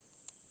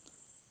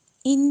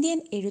Indian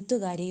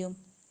എഴുത്തുകാരിയും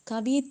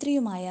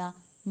കവയിത്രിയുമായ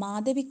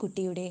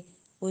മാധവിക്കുട്ടിയുടെ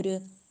ഒരു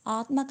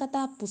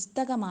ആത്മകഥാ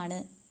പുസ്തകമാണ്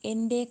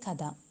എൻ്റെ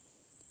കഥ.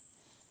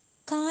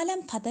 കാലം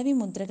പദവി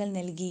മുദ്രകൾ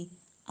നൽകി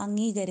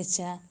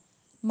അംഗീകരിച്ച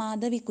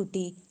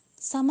മാധവിക്കുട്ടി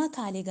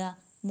സമകാലിക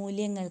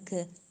മൂല്യങ്ങൾക്ക്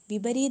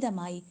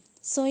വിപരീതമായി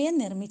സ്വയം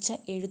നിർമ്മിച്ച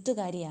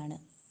എഴുത്തുകാരിയാണ്.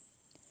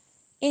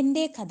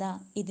 എൻ്റെ കഥ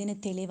ഇതിന്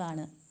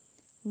തെളിവാണ്.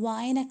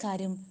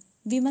 വായനക്കാരും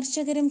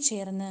വിമർശകരും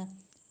ചേർന്ന്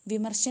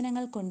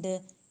വിമർശനങ്ങൾ കൊണ്ട്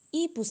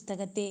ഈ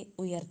പുസ്തകത്തെ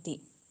ഉയർത്തി.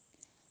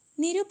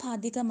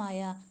 നിരുപാധികമായ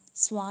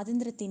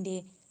സ്വാതന്ത്ര്യത്തിൻ്റെ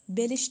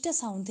ബലിഷ്ഠ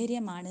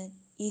സൗന്ദര്യമാണ്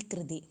ഈ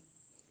കൃതി.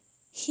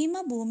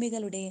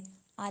 ഹിമഭൂമികളുടെ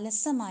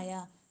അലസമായ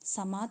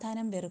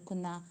സമാധാനം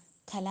വെറുക്കുന്ന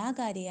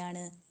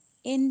കലാകാരിയാണ്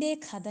എൻ്റെ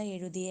കഥ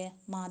എഴുതിയ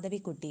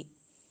മാധവിക്കുട്ടി.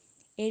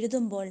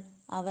 എഴുതുമ്പോൾ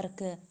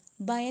അവർക്ക്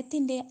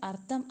ഭയത്തിൻ്റെ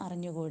അർത്ഥം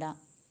അറിഞ്ഞുകൂടാ.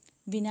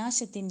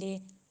 വിനാശത്തിൻ്റെ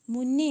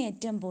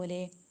മുന്നേറ്റം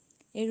പോലെ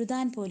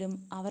എഴുതാൻ പോലും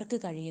അവർക്ക്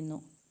കഴിയുന്നു.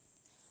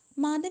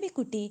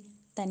 മാധവിക്കുട്ടി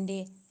തൻ്റെ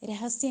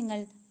രഹസ്യങ്ങൾ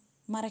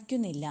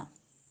മറയ്ക്കുന്നില്ല.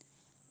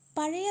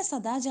 പഴയ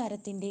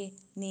സദാചാരത്തിൻ്റെ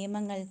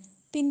നിയമങ്ങൾ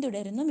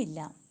പിന്തുടരുന്നുമില്ല.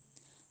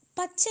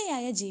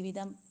 പച്ചയായ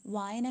ജീവിതം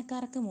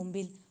വായനക്കാർക്ക്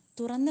മുമ്പിൽ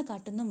തുറന്നു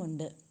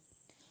കാട്ടുന്നുമുണ്ട്.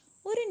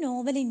 ഒരു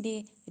നോവലിൻ്റെ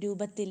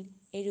രൂപത്തിൽ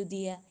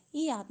എഴുതിയ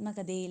ഈ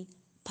ആത്മകഥയിൽ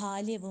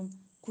ബാല്യവും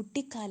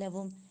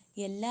കുട്ടിക്കാലവും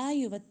എല്ലാ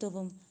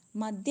യുവത്വവും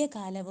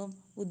മധ്യകാലവും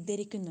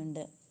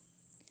ഉദ്ധരിക്കുന്നുണ്ട്.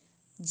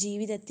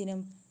 ജീവിതത്തിനും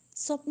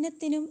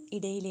സ്വപ്നത്തിനും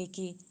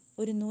ഇടയിലേക്ക്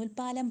ഒരു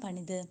നൂൽപ്പാലം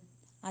പണിത്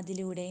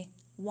അതിലൂടെ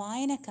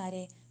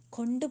വായനക്കാരെ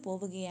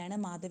കൊണ്ടുപോവുകയാണ്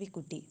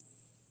മാധവിക്കുട്ടി.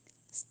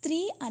 സ്ത്രീ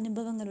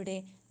അനുഭവങ്ങളുടെ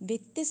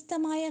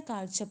വ്യത്യസ്തമായ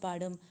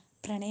കാഴ്ചപ്പാടും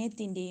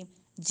പ്രണയത്തിൻ്റെയും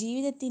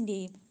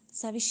ജീവിതത്തിൻ്റെയും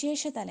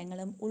സവിശേഷ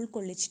തലങ്ങളും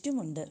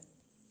ഉൾക്കൊള്ളിച്ചിട്ടുമുണ്ട്.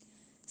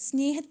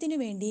 സ്നേഹത്തിനു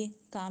വേണ്ടി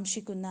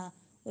കാംക്ഷിക്കുന്ന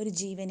ഒരു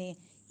ജീവനെ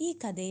ഈ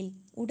കഥയിൽ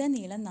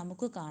ഉടനീളം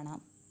നമുക്ക് കാണാം.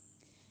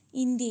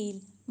 ഇന്ത്യയിൽ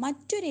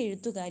മറ്റൊരു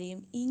എഴുത്തുകാരിയും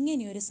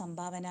ഇങ്ങനെയൊരു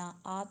സംഭാവന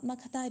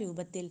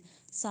ആത്മകഥാരൂപത്തിൽ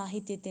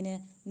സാഹിത്യത്തിന്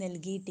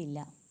നൽകിയിട്ടില്ല.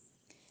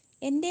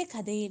 എൻ്റെ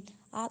കഥയിൽ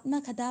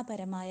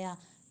ആത്മകഥാപരമായ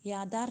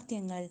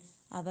യാഥാർത്ഥ്യങ്ങൾ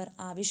അവർ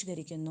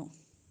ആവിഷ്കരിക്കുന്നു.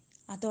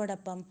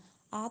 അതോടൊപ്പം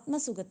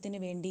ആത്മസുഖത്തിനു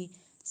വേണ്ടി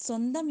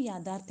സ്വന്തം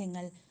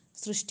യാഥാർത്ഥ്യങ്ങൾ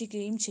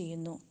സൃഷ്ടിക്കുകയും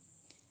ചെയ്യുന്നു.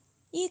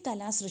 ഈ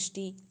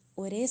കലാസൃഷ്ടി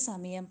ഒരേ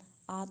സമയം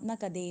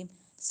ആത്മകഥയും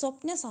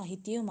സ്വപ്ന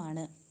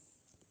സാഹിത്യവുമാണ്.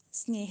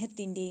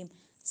 സ്നേഹത്തിൻ്റെയും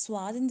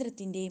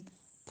സ്വാതന്ത്ര്യത്തിൻ്റെയും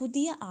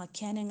പുതിയ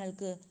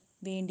ആഖ്യാനങ്ങൾക്ക്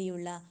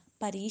വേണ്ടിയുള്ള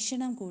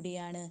പരീക്ഷണം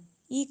കൂടിയാണ്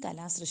ഈ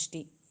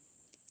കലാസൃഷ്ടി.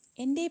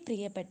 എൻ്റെ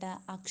പ്രിയപ്പെട്ട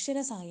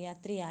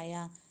അക്ഷരസഹയാത്രിയായ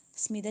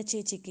സ്മിത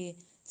ചേച്ചിക്ക്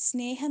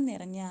സ്നേഹം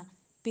നിറഞ്ഞ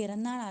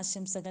പിറന്നാൾ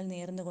ആശംസകൾ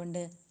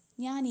നേർന്നുകൊണ്ട്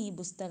ഞാൻ ഈ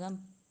പുസ്തകം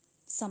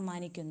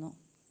സമ്മാനിക്കുന്നു.